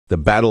The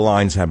battle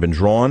lines have been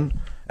drawn,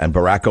 and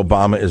Barack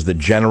Obama is the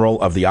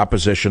general of the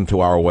opposition to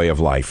our way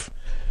of life.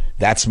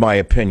 That's my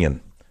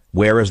opinion.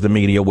 Where is the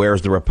media? Where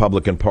is the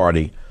Republican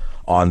Party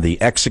on the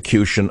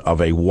execution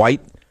of a white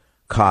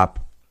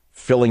cop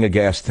filling a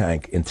gas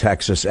tank in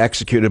Texas,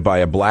 executed by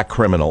a black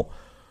criminal?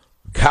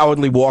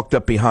 Cowardly walked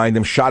up behind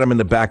him, shot him in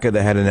the back of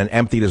the head, and then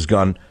emptied his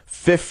gun.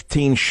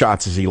 15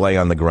 shots as he lay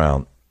on the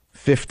ground.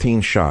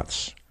 15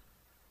 shots.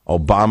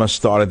 Obama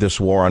started this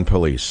war on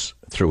police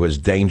through his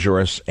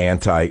dangerous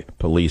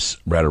anti-police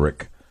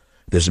rhetoric.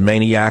 This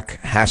maniac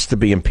has to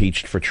be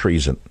impeached for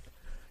treason.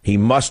 He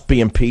must be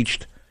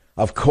impeached.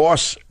 Of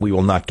course, we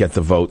will not get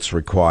the votes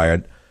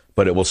required,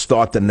 but it will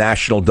start the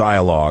national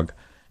dialogue,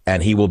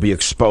 and he will be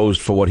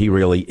exposed for what he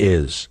really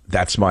is.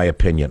 That's my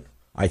opinion.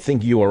 I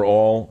think you are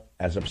all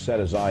as upset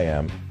as I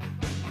am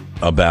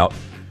about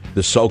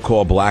the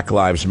so-called Black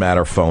Lives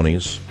Matter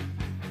phonies.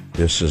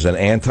 This is an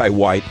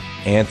anti-white,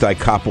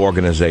 anti-cop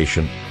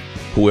organization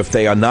who, if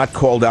they are not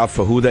called out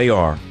for who they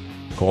are,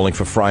 calling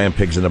for frying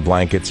pigs in a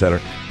blanket,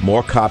 etc.,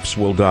 more cops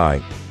will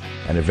die.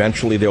 And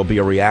eventually there will be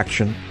a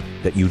reaction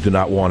that you do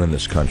not want in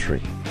this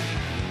country.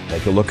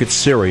 Take a look at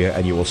Syria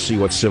and you will see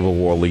what civil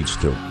war leads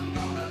to.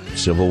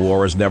 Civil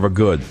war is never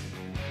good.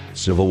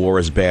 Civil war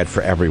is bad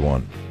for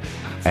everyone.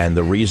 And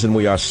the reason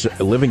we are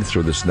living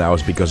through this now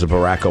is because of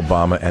Barack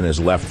Obama and his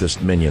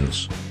leftist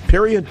minions.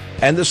 Period.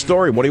 End of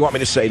story. What do you want me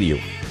to say to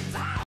you?